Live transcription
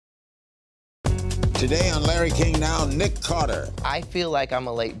Today on Larry King Now, Nick Carter. I feel like I'm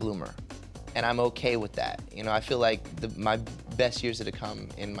a late bloomer, and I'm okay with that. You know, I feel like my best years are to come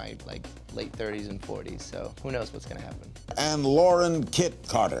in my late 30s and 40s, so who knows what's gonna happen. And Lauren Kitt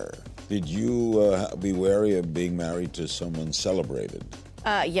Carter. Did you be wary of being married to someone celebrated?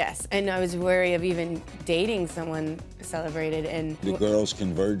 Yes, and I was wary of even dating someone celebrated. And Do girls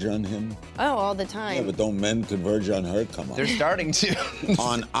converge on him? oh, all the time. Yeah, but don't men converge on her? Come on. They're starting to.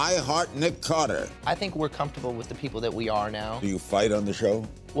 On I Heart Nick Carter. I think we're comfortable with the people that we are now. Do you fight on the show?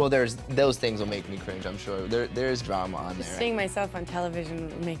 Well, those things will make me cringe, I'm sure. There's drama on there. Seeing myself on television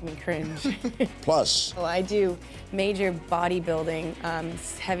would make me cringe. Plus, Well, I do major bodybuilding,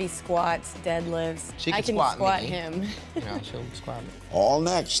 heavy squats, deadlifts. She can I can squat me. him. You know, she'll squat me. all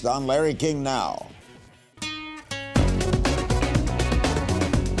next on Larry King Now.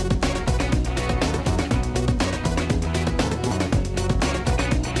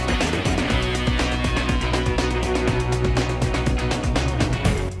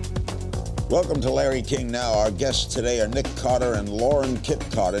 Welcome to Larry King Now. Our guests today are Nick Carter and Lauren Kitt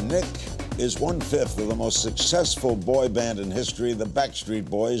Carter. Nick is 1/5 of the most successful boy band in history, the Backstreet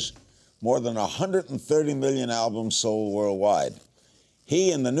Boys. More than 130 million albums sold worldwide.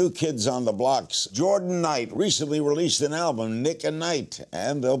 He and the new kids on the blocks, Jordan Knight, recently released an album, Nick and Knight,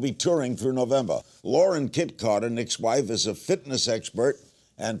 and they'll be touring through November. Lauren Kitt Carter, Nick's wife, is a fitness expert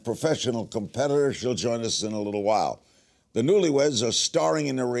and professional competitor. She'll join us in a little while. The Newlyweds are starring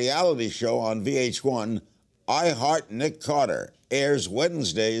in a reality show on VH1, I Heart Nick Carter, airs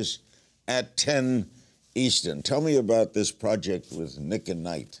Wednesdays at 10 Eastern. Tell me about this project with Nick and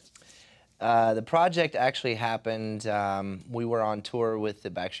Knight. The project actually happened, we were on tour with the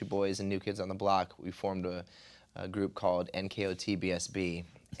Backstreet Boys and New Kids on the Block. We formed a group called NKOTBSB,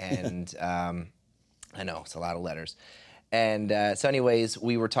 and I know, it's a lot of letters. And so anyways,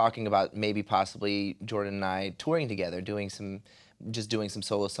 we were talking about maybe possibly Jordan and I touring together, doing some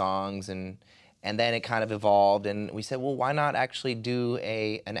solo songs, and then it kind of evolved, and we said, well, why not actually do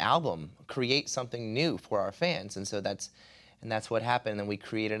an album, create something new for our fans? And so that's what happened. And we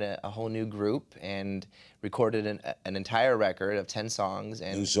created a whole new group and recorded an entire record of 10 songs.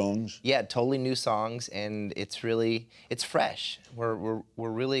 And New songs? Yeah, totally new songs, and it's fresh. We're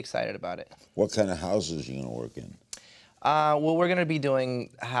really excited about it. What kind of houses are you going to work in? Well, we're going to be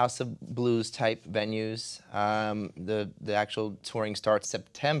doing House of Blues type venues. The actual touring starts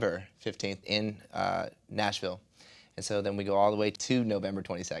September 15th in Nashville. And so then we go all the way to November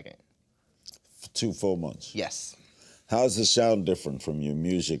 22nd. 2 full months? Yes. How's the sound different from your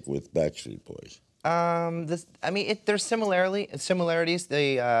music with Backstreet Boys? There's similarities.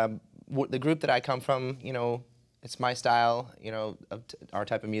 The group that I come from, you know, it's my style, you know, of our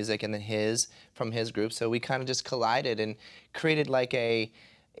type of music, and then from his group. So we kind of just collided and created like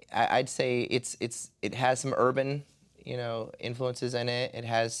I'd say it has some urban, you know, influences in it. It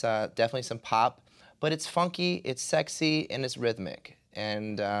has definitely some pop, but it's funky, it's sexy, and it's rhythmic.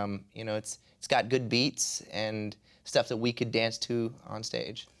 And you know, it's got good beats and stuff that we could dance to on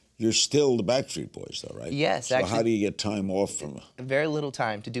stage. You're still the Backstreet Boys, though, right? Yes, so actually. How do you get time off from? Very little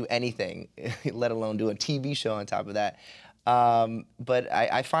time to do anything, let alone do a TV show on top of that. But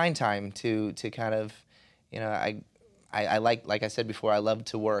I find time to kind of, you know, I like I said before, I love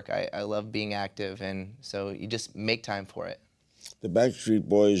to work. I love being active, and so you just make time for it. The Backstreet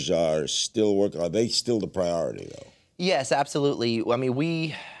Boys are still working. Are they still the priority, though? Yes, absolutely. I mean,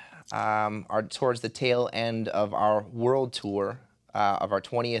 we are towards the tail end of our world tour. Of our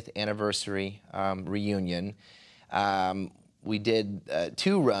 20th anniversary reunion. We did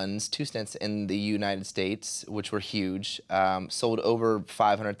 2 stints in the United States, which were huge. Sold over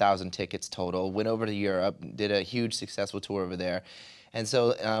 500,000 tickets total. Went over to Europe, did a huge successful tour over there. And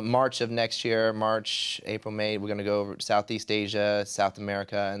so March of next year, March, April, May, we're gonna go over Southeast Asia, South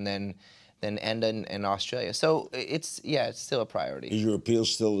America, and then end in Australia. So it's still a priority. Is your appeal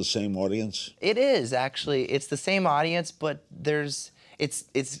still the same audience? It is, actually. It's the same audience, but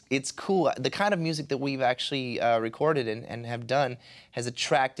it's cool. The kind of music that we've actually recorded and have done has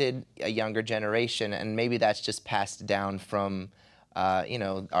attracted a younger generation, and maybe that's just passed down from you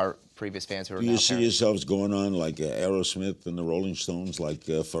know, our previous fans who are now Do you see parents. yourselves going on like Aerosmith and the Rolling Stones, like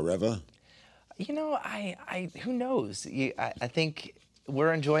forever? You know, who knows? I think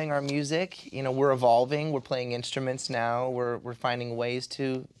we're enjoying our music. You know, we're evolving. We're playing instruments now. We're finding ways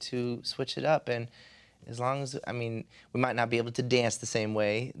to switch it up. And as long as, I mean, we might not be able to dance the same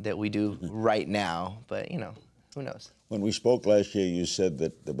way that we do right now, but you know, who knows? When we spoke last year, you said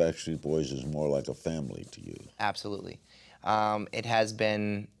that the Backstreet Boys is more like a family to you. Absolutely. It has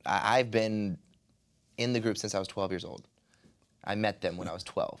been. I've been in the group since I was 12 years old. I met them when I was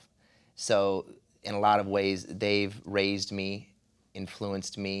 12. So in a lot of ways, they've raised me,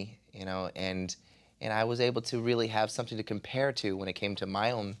 influenced me, you know, and I was able to really have something to compare to when it came to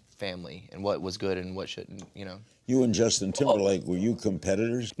my own family and what was good and what shouldn't, you know. You and Justin Timberlake, were you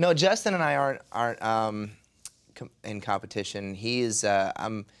competitors? No, Justin and I aren't in competition. He is.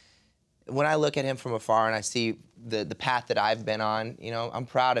 When I look at him from afar and I see the path that I've been on, you know, I'm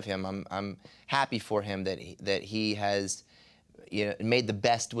proud of him. I'm happy for him that he has, you know, made the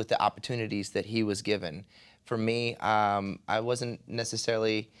best with the opportunities that he was given. For me, I wasn't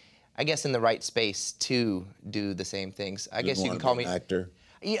necessarily, I guess, in the right space to do the same things. I guess you can call me an actor.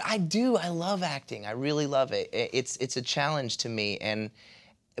 Yeah, I do. I love acting. I really love it. It's a challenge to me,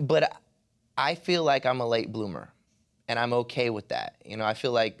 but I feel like I'm a late bloomer, and I'm okay with that. You know, I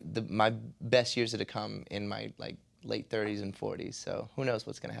feel like my best years are to come in my late 30s and 40s. So who knows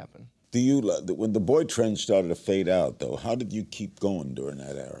what's going to happen? Do you, when the boy trend started to fade out, though, how did you keep going during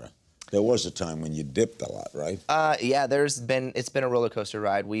that era? There was a time when you dipped a lot, right? Yeah, it's been a roller coaster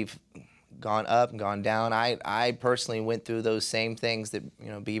ride. We've gone up and gone down. I personally went through those same things that, you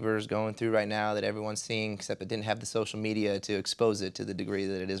know, Bieber's going through right now, that everyone's seeing, except it didn't have the social media to expose it to the degree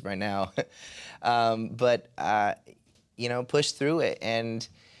that it is right now. But you know, push through it, and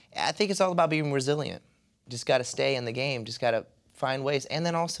I think it's all about being resilient. Just got to stay in the game. Just got to find ways, and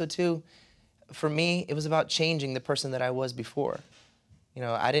then also too, for me, it was about changing the person that I was before. You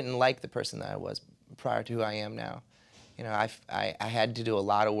know, I didn't like the person that I was prior to who I am now. You know, I had to do a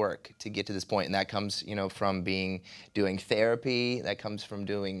lot of work to get to this point, and that comes, you know, from doing therapy. That comes from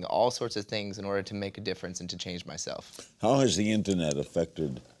doing all sorts of things in order to make a difference and to change myself. How has the internet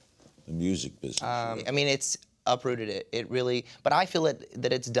affected the music business? I mean, it's uprooted it. It really, but I feel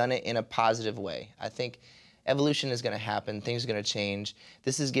that it's done it in a positive way. I think evolution is going to happen. Things are going to change.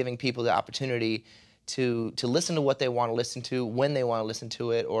 This is giving people the opportunity to listen to what they want to listen to, when they want to listen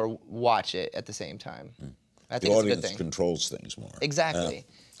to it, or watch it at the same time. I think it's a good thing. The audience controls things more. Exactly.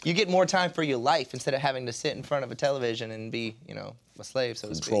 You get more time for your life instead of having to sit in front of a television and be, you know, a slave, so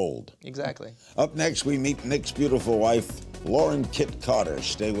to speak. Controlled. Exactly. Up next, we meet Nick's beautiful wife, Lauren Kitt Carter.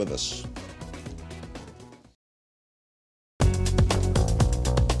 Stay with us.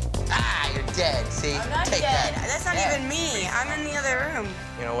 You're dead. See? I'm not Take dead. that. That's not even me. I'm in the other room.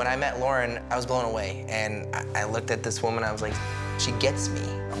 You know, when I met Lauren, I was blown away, and I looked at this woman, I was like, she gets me.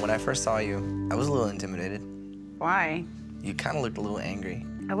 When I first saw you, I was a little intimidated. Why? You kind of looked a little angry.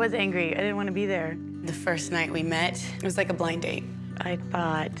 I was angry. I didn't want to be there. The first night we met, it was like a blind date. I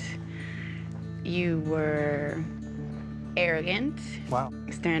thought you were arrogant, Wow.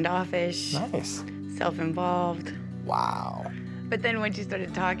 standoffish, Nice. self-involved. Wow. But then when you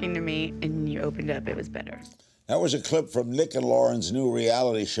started talking to me and you opened up, it was better. That was a clip from Nick and Lauren's new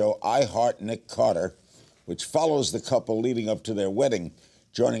reality show, I Heart Nick Carter, which follows the couple leading up to their wedding.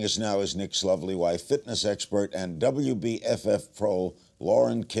 Joining us now is Nick's lovely wife, fitness expert, and WBFF pro,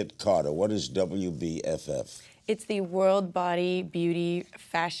 Lauren Kitt Carter. What is WBFF? It's the World Body Beauty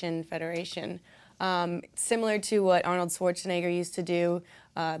Fashion Federation. Similar to what Arnold Schwarzenegger used to do,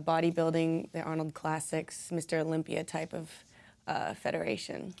 bodybuilding, the Arnold Classics, Mr. Olympia type of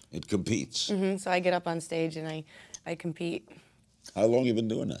federation. It competes. So I get up on stage and I compete. How long have you been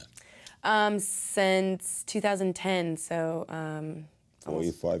doing that? Since 2010, so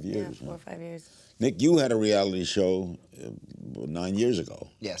 5 years. Yeah, 4 or 5 years. Nick, you had a reality show 9 years ago.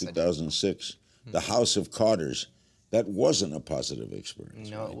 Yes, I did. 2006. The House of Carters. That wasn't a positive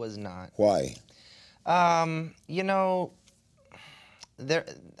experience. No, right? it was not. Why? You know,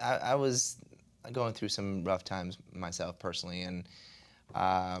 I was going through some rough times myself personally, and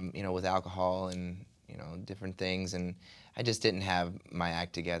you know, with alcohol and, you know, different things, and I just didn't have my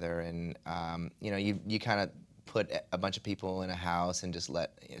act together. And you know, you kind of put a bunch of people in a house and just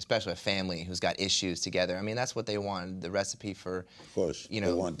let, especially a family who's got issues together. I mean, that's what they want, the recipe for, Of course, you know,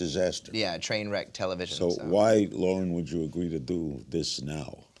 they want disaster. Yeah, train wreck television. So why, Lauren, would you agree to do this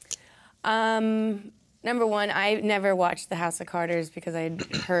now? Number one, I never watched The House of Carters because I had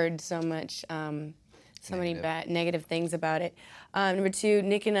heard so much, so many bad, negative things about it. Number two,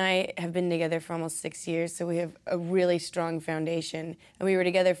 Nick and I have been together for almost 6 years, so we have a really strong foundation. And we were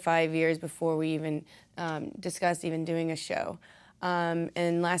together 5 years before we even discussed even doing a show.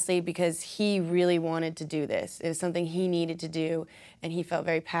 And lastly, because he really wanted to do this. It was something he needed to do, and he felt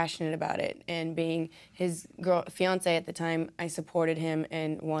very passionate about it. And being his fiance at the time, I supported him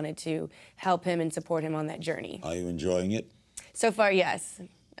and wanted to help him and support him on that journey. Are you enjoying it? So far, yes.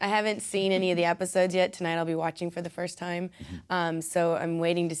 I haven't seen any of the episodes yet. Tonight I'll be watching for the first time. So I'm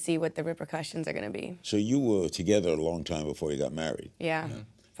waiting to see what the repercussions are going to be. So you were together a long time before you got married. Yeah,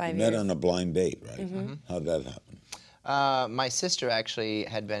 5 You years. met on a blind date, right? How did that happen? My sister actually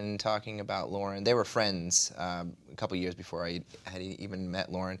had been talking about Lauren. They were friends a couple years before I had even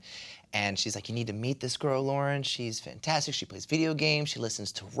met Lauren. And she's like, you need to meet this girl, Lauren. She's fantastic. She plays video games. She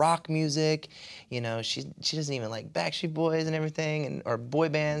listens to rock music. You know, she doesn't even like Backstreet Boys and everything, or boy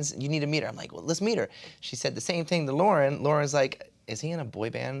bands. You need to meet her. I'm like, well, let's meet her. She said the same thing to Lauren. Lauren's like, is he in a boy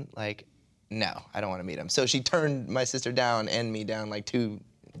band? Like, no, I don't want to meet him. So she turned my sister down and me down like 2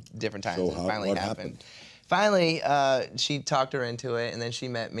 different times. So and finally what happened. happened? Finally, she talked her into it, and then she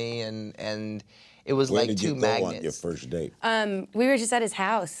met me, and it was Where like did 2 you go magnets. on your first date? We were just at his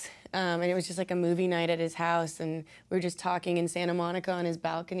house, and it was just like a movie night at his house, and we were just talking in Santa Monica on his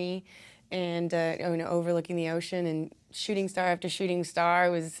balcony, and overlooking the ocean, and shooting star after shooting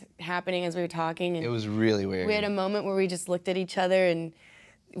star was happening as we were talking. And It was really weird. we had a moment where we just looked at each other, and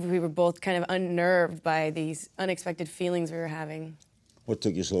we were both kind of unnerved by these unexpected feelings we were having. What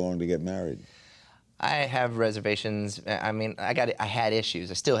took you so long to get married? I have reservations. I mean, I had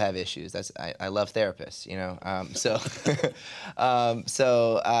issues. I still have issues. I love therapists, you know.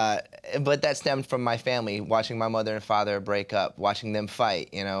 But that stemmed from my family, watching my mother and father break up, watching them fight.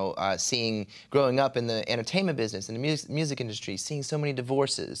 You know, growing up in the entertainment business, in the music industry, seeing so many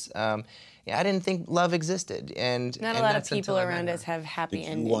divorces. I didn't think love existed, and Not a lot of people around us have happy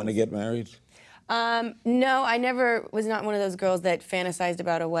endings. Did you want to get married? No, I never was not one of those girls that fantasized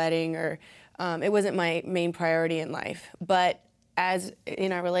about a wedding, or it wasn't my main priority in life. But as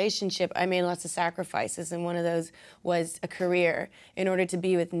in our relationship, I made lots of sacrifices, and one of those was a career. In order to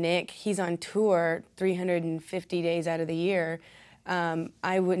be with Nick, he's on tour 350 days out of the year. I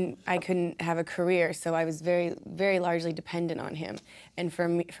couldn't have a career, so I was very, very largely dependent on him. And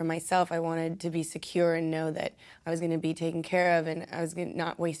for myself, I wanted to be secure and know that I was going to be taken care of, and I was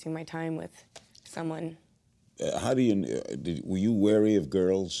not wasting my time with someone. How do you? Were you wary of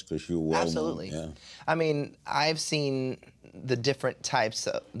girls because you were well Absolutely. known? Yeah. I mean, I've seen the different types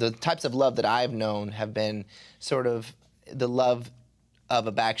of love that I've known have been sort of the love of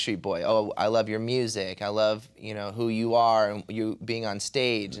a Backstreet Boy. Oh, I love your music. I love, you know, who you are and you being on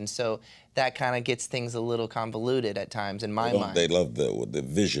stage. And so that kind of gets things a little convoluted at times in my mind. They love the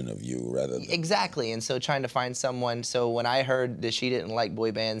vision of you rather than... Exactly. And so trying to find someone. So when I heard that she didn't like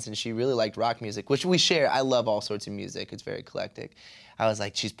boy bands and she really liked rock music, which we share, I love all sorts of music. It's very eclectic. I was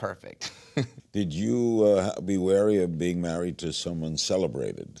like, she's perfect. Did you be wary of being married to someone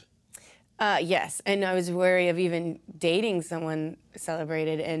celebrated? Yes, and I was wary of even dating someone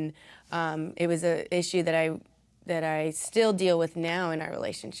celebrated, and it was an issue that I still deal with now in our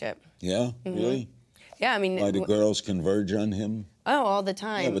relationship. Yeah, really? Yeah, I mean. Why do girls converge on him? Oh, all the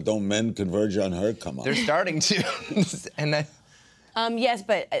time. Yeah, but don't men converge on her? Come on. They're starting to. And yes,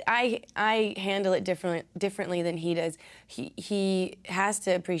 but I handle it differently than he does. He has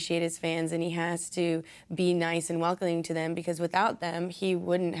to appreciate his fans, and he has to be nice and welcoming to them, because without them, he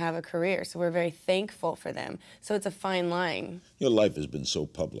wouldn't have a career. So we're very thankful for them. So it's a fine line. Your life has been so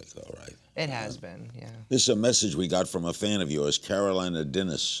public, though, right? it has been, yeah. This is a message we got from a fan of yours, Carolina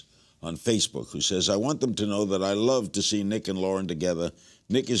Dennis, on Facebook, who says, I want them to know that I love to see Nick and Lauren together.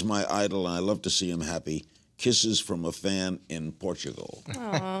 Nick is my idol, and I love to see him happy. Kisses from a fan in Portugal.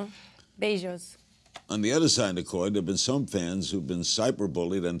 Aw, beijos. On the other side of the coin, there have been some fans who've been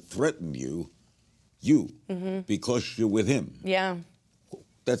cyberbullied and threatened you, because you're with him. Yeah.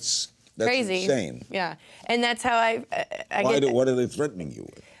 That's Crazy. insane. Yeah, and that's how I What are they threatening you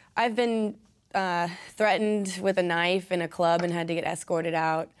with? I've been threatened with a knife in a club and had to get escorted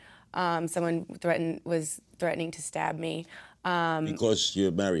out. Someone was threatening to stab me. Because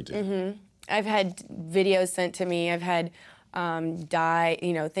you're married to him. I've had videos sent to me. I've had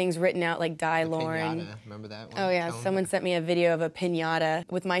things written out like "Die Lauren." Pinata, remember that one? Oh yeah, someone sent me a video of a pinata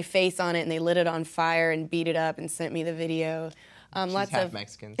with my face on it, and they lit it on fire and beat it up and sent me the video. She's Lots half of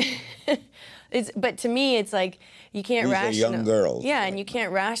Mexican. But to me, it's like you can't These are rationalize. young girls. Yeah, and you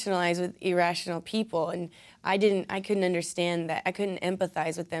can't rationalize with irrational people. And I couldn't understand that. I couldn't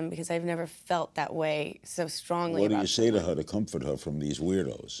empathize with them because I've never felt that way so strongly. What do about you say to her to comfort her from these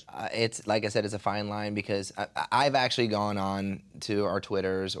weirdos? It's like I said, it's a fine line, because I've actually gone on to our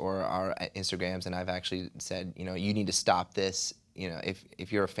Twitters or our Instagrams, and I've actually said, you need to stop this.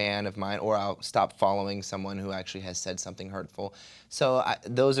 If you're a fan of mine, or I'll stop following someone who actually has said something hurtful. So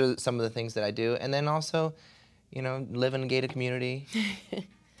those are some of the things that I do. And then also, live in a gated community.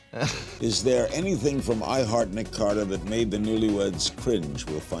 Is there anything from I Heart Nick Carter that made the Newlyweds cringe?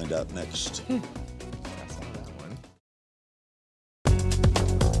 We'll find out next. I saw that one.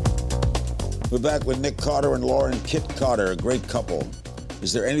 We're back with Nick Carter and Lauren Kitt Carter, a great couple.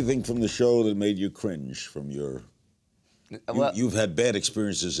 Is there anything from the show that made you cringe from your Well, You've had bad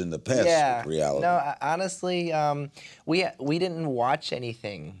experiences in the past with reality. No, honestly, we didn't watch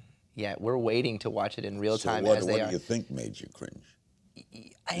anything yet. We're waiting to watch it in real time as they are. What do you think made you cringe?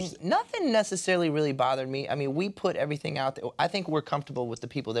 Nothing necessarily really bothered me. I mean, we put everything out there. I think we're comfortable with the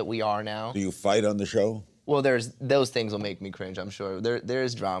people that we are now. Do you fight on the show? Well, those things will make me cringe, I'm sure. There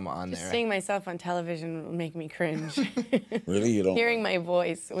is drama on there. Seeing myself on television will make me cringe. Really? You don't? Hearing my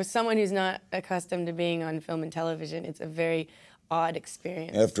voice. With someone who's not accustomed to being on film and television, it's a very odd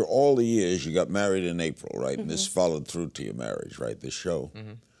experience. After all the years, you got married in April, right? And this followed through to your marriage, right? This show.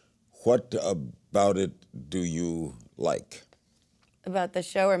 What about it do you like? About the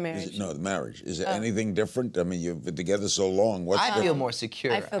show or marriage? No, the marriage. Is it anything different? I mean, you've been together so long. I feel more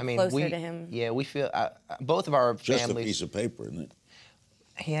secure. I feel closer to him. Yeah, we feel, both of our families. Just a piece of paper, isn't it?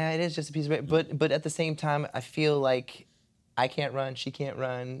 Yeah, it is just a piece of paper. But at the same time, I feel like I can't run, she can't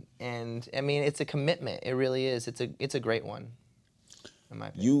run. And, I mean, it's a commitment. It really is. It's a great one, in my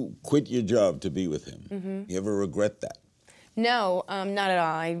opinion. You quit your job to be with him. You ever regret that? No, not at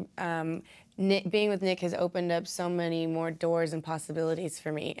all. Being with Nick has opened up so many more doors and possibilities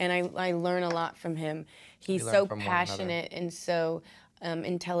for me, and I learn a lot from him. He's so passionate and so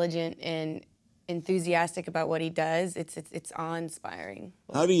intelligent and enthusiastic about what he does. It's awe-inspiring.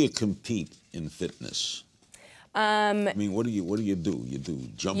 How do you compete in fitness? I mean, what do you do? You do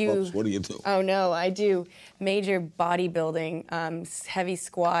jump ups? What do you do? Oh no, I do major bodybuilding, heavy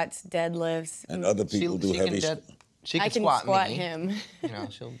squats, deadlifts. And other people do heavy. She can I can squat me. him. You know,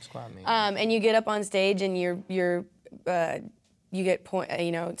 she'll squat me. And you get up on stage and you get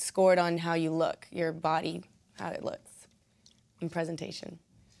scored on how you look, your body, how it looks in presentation.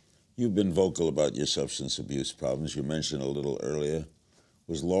 You've been vocal about your substance abuse problems. You mentioned a little earlier.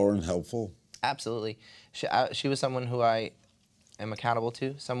 Was Lauren helpful? Absolutely. She was someone who I am accountable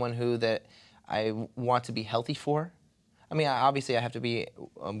to, someone who that I want to be healthy for. I mean, obviously I have to be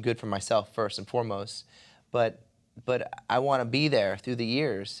good for myself first and foremost, but I want to be there through the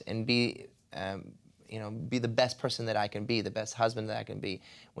years and be, be the best person that I can be, the best husband that I can be.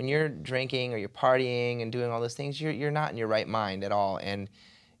 When you're drinking or you're partying and doing all those things, you're not in your right mind at all, and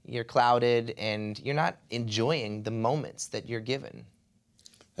you're clouded, and you're not enjoying the moments that you're given.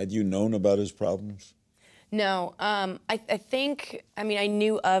 Had you known about his problems? No, I think, I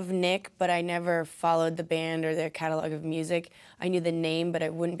knew of Nick, but I never followed the band or their catalog of music. I knew the name, but I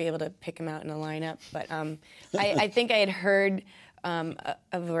wouldn't be able to pick him out in a lineup. But I think I had heard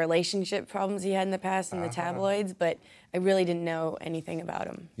of relationship problems he had in the past in the tabloids, but I really didn't know anything about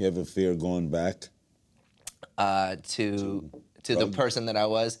him. You ever fear going back? To the person that I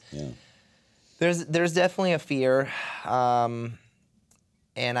was? Yeah. There's definitely a fear.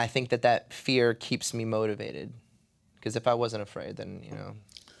 And I think that fear keeps me motivated. Because if I wasn't afraid, then,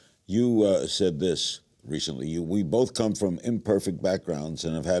 You said this recently. We both come from imperfect backgrounds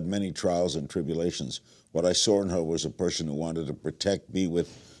and have had many trials and tribulations. What I saw in her was a person who wanted to protect, be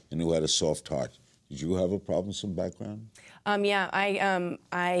with, and who had a soft heart. Did you have a problemsome background? Yeah,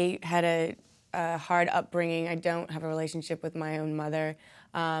 I had a hard upbringing. I don't have a relationship with my own mother.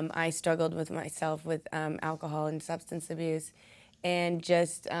 I struggled with myself with alcohol and substance abuse. And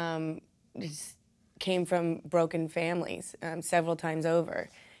just came from broken families several times over.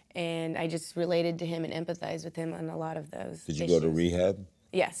 And I just related to him and empathized with him on a lot of those Did you issues. go to rehab?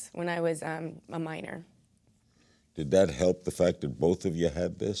 Yes, when I was a minor. Did that help the fact that both of you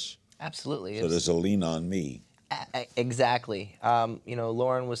had this? Absolutely. So there's a lean on me. Exactly.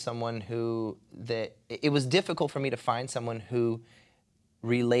 Lauren was someone who, it was difficult for me to find someone who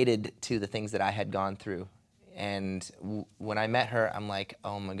related to the things that I had gone through. And when I met her, I'm like,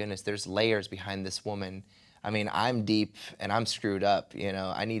 oh my goodness, there's layers behind this woman. I mean, I'm deep and I'm screwed up,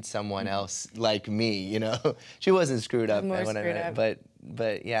 I need someone else like me, She wasn't screwed up when I met her,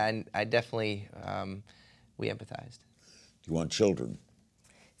 but yeah, and I definitely, we empathized. Do you want children?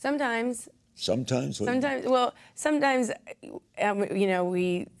 Sometimes. Sometimes? Sometimes,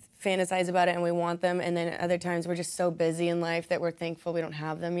 we fantasize about it and we want them, and then other times we're just so busy in life that we're thankful we don't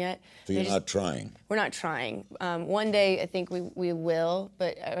have them yet. So you're not trying? We're not trying. One day I think we will,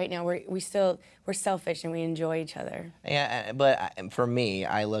 but right now we're selfish and we enjoy each other. Yeah, but for me,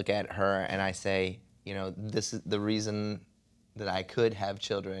 I look at her and I say, this is the reason that I could have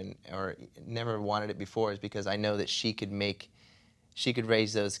children or never wanted it before is because I know that she could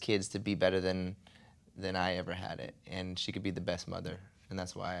raise those kids to be better than I ever had it, and she could be the best mother. And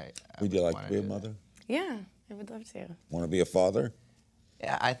that's why I would you like to be a mother? Yeah, I would love to. Want to be a father?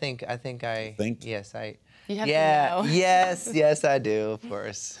 Yeah, I think Think? yes, You have yeah, to know. yes, I do, of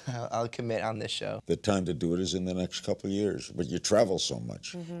course. I'll commit on this show. The time to do it is in the next couple of years, but you travel so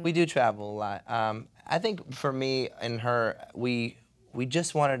much. We do travel a lot. I think for me and her, we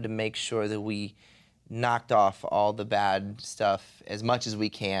just wanted to make sure that we knocked off all the bad stuff as much as we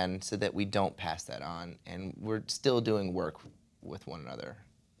can so that we don't pass that on. And we're still doing work with one another.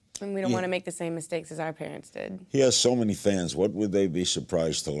 And we don't want to make the same mistakes as our parents did. He has so many fans. What would they be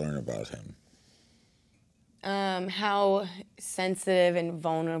surprised to learn about him? How sensitive and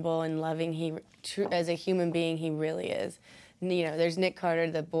vulnerable and loving as a human being he really is. You know, there's Nick Carter,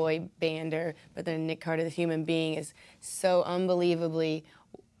 the boy bander, but then Nick Carter, the human being, is so unbelievably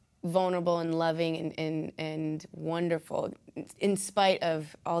vulnerable and loving and wonderful, in spite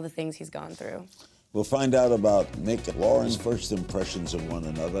of all the things he's gone through. We'll find out about Nick and Lauren's first impressions of one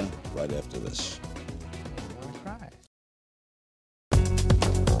another right after this.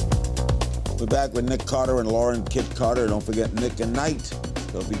 We're back with Nick Carter and Lauren Kitt Carter. Don't forget Nick and Knight.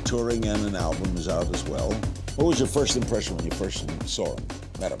 They'll be touring and an album is out as well. What was your first impression when you first saw him,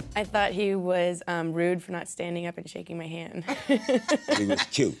 met him? I thought he was rude for not standing up and shaking my hand. He was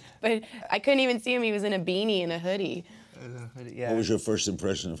cute. But I couldn't even see him. He was in a beanie and a hoodie. Yeah. What was your first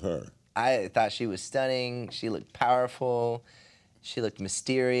impression of her? I thought she was stunning. She looked powerful. She looked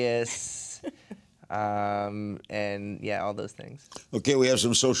mysterious. And yeah, all those things. Okay, we have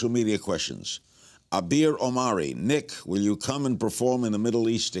some social media questions. Abir Omari, Nick, will you come and perform in the Middle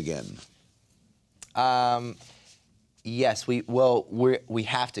East again? Yes, we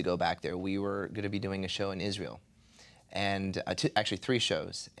have to go back there. We were going to be doing a show in Israel, and actually 3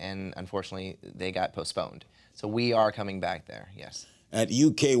 shows, and unfortunately they got postponed. So we are coming back there. Yes. At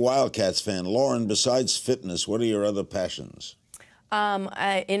UK Wildcats fan, Lauren, besides fitness, what are your other passions?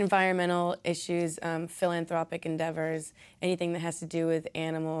 Environmental issues, philanthropic endeavors, anything that has to do with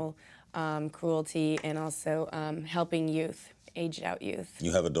animal cruelty, and also helping youth, aged out youth.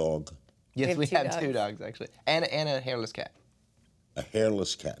 You have a dog? Yes, we have 2 dogs. dogs actually, and a hairless cat. A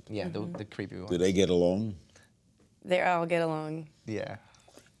hairless cat? Yeah, the creepy one. Do they get along? They all get along. Yeah.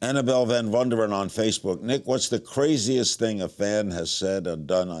 Annabelle Van Wonderen on Facebook. Nick, what's the craziest thing a fan has said or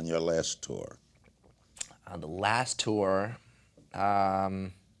done on your last tour? On the last tour,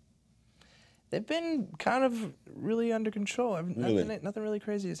 they've been kind of really under control. Really? Nothing really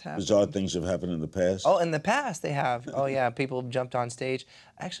crazy has happened. Bizarre things have happened in the past? Oh, in the past they have. Oh yeah, people jumped on stage.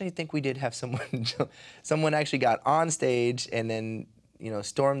 Actually, I think we did have someone actually got on stage and then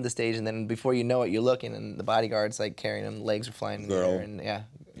stormed the stage, and then before you know it, you're looking and the bodyguard's like carrying him, legs are flying in the air, and yeah.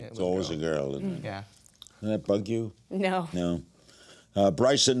 It's always a girl, isn't it? Yeah. Doesn't that bug you? No. No.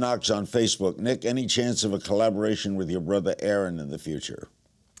 Bryson Knox on Facebook. Nick, any chance of a collaboration with your brother Aaron in the future?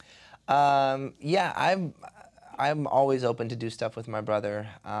 Yeah, I'm always open to do stuff with my brother.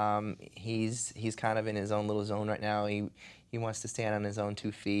 He's kind of in his own little zone right now. He wants to stand on his own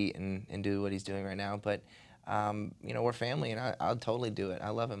 2 feet and do what he's doing right now. But we're family, and I'll totally do it. I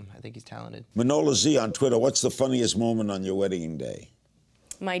love him. I think he's talented. Manola Z on Twitter. What's the funniest moment on your wedding day?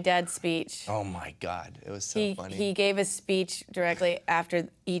 My dad's speech. Oh my God, it was so funny. He gave a speech directly after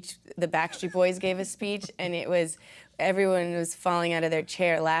the Backstreet Boys gave a speech, and everyone was falling out of their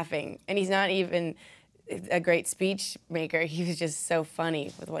chair laughing. And he's not even a great speech maker. He was just so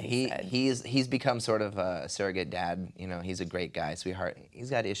funny with what he said. He's become sort of a surrogate dad. He's a great guy, sweetheart.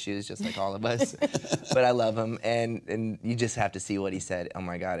 He's got issues just like all of us, but I love him. And you just have to see what he said. Oh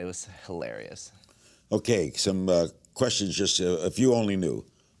my God, it was hilarious. Okay, some questions. Just if you only knew,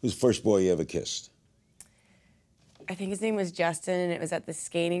 who's the first boy you ever kissed? I think his name was Justin, and it was at the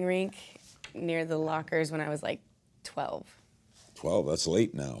skating rink near the lockers when I was like 12. 12, that's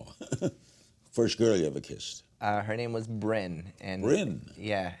late now. First girl you ever kissed? Her name was Bryn. And Bryn?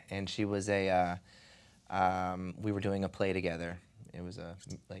 Yeah, and she was we were doing a play together. It was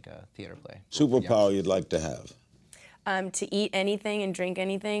like a theater play. Superpower you'd like to have? To eat anything and drink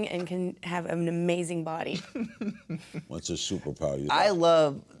anything and can have an amazing body. What's a superpower you'd like? I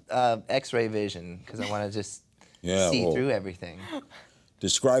love X-ray vision because I want to just see through everything.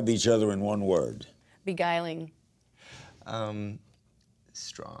 Describe each other in one word. Beguiling.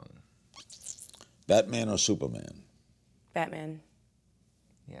 Strong. Batman or Superman? Batman.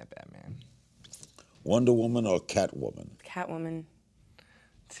 Yeah, Batman. Wonder Woman or Catwoman? Catwoman.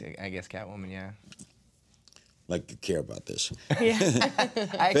 I guess Catwoman, yeah. Like to care about this. Yeah.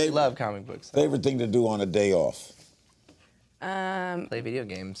 I actually love comic books. So. Favorite thing to do on a day off? Play video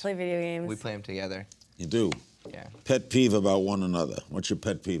games. Play video games. We play them together. You do? Yeah. Pet peeve about one another. What's your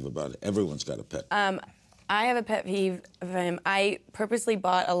pet peeve about it? Everyone's got a pet. I have a pet peeve of him. I purposely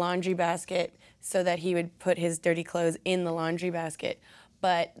bought a laundry basket so that he would put his dirty clothes in the laundry basket.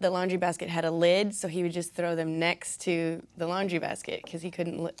 but the laundry basket had a lid, so he would just throw them next to the laundry basket because he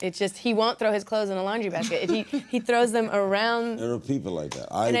couldn't. It's just he won't throw his clothes in a laundry basket. He throws them around. There are people like that.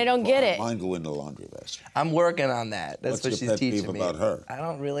 And I don't get it. Mine go in the laundry basket. I'm working on that. That's What's what your she's pet peeve teaching me. about her? I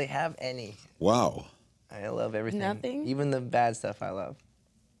don't really have any. Wow. I love everything. Nothing? Even the bad stuff I love.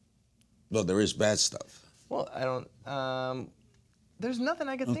 Well, there is bad stuff. Well, I don't. There's nothing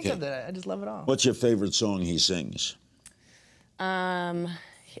I can think of that I just love it all. What's your favorite song he sings?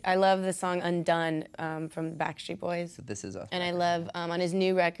 I love the song "Undone" from Backstreet Boys, This is us. and I love on his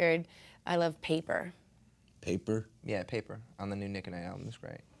new record. I love "Paper." Paper? Yeah, Paper on the new Nick and I album is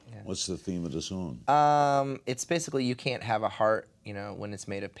great. Yeah. What's the theme of the song? It's basically you can't have a heart, when it's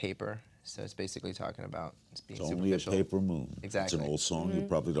made of paper. So it's basically talking about it's being It's only a superficial. paper moon. Exactly. It's an old song you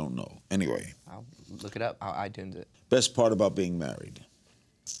probably don't know. Anyway, I'll look it up. I'll iTunes it. best part about being married?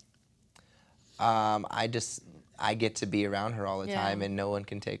 I get to be around her all the Yeah. time, and no one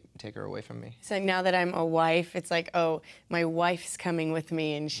can take her away from me. So now that I'm a wife, it's like, oh, my wife's coming with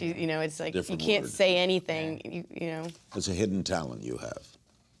me, and she, it's like Different you can't word. say anything, you know. It's a hidden talent you have.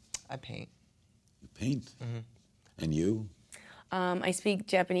 I paint. You paint. And you? I speak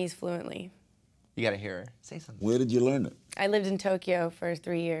Japanese fluently. You gotta hear her. Say something. Where did you learn it? I lived in Tokyo for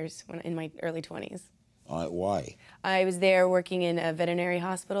 3 years in my early 20s. Why? I was there working in veterinary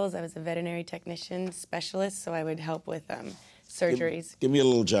hospitals. I was a veterinary technician specialist, so I would help with surgeries. Give me a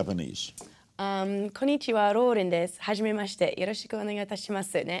little Japanese. こんにちは、ローレンです。はじめまして。よろしくお願いいたしま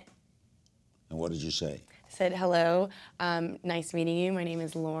すね。 And what did you say? Said hello, nice meeting you. My name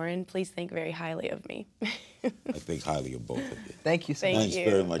is Lauren. Please think very highly of me. I think highly of both of you. Thank you so Thank much. Thanks you.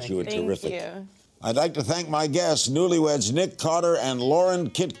 very much. You were Thank terrific. you. I'd like to thank my guests, Newlyweds Nick Carter and Lauren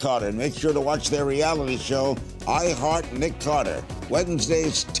Kitt Carter. And make sure to watch their reality show, I Heart Nick Carter,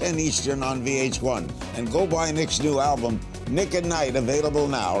 Wednesdays, 10 Eastern on VH1. And go buy Nick's new album, Nick at Night, available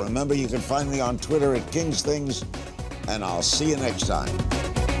now. Remember, you can find me on Twitter at King's Things, and I'll see you next time.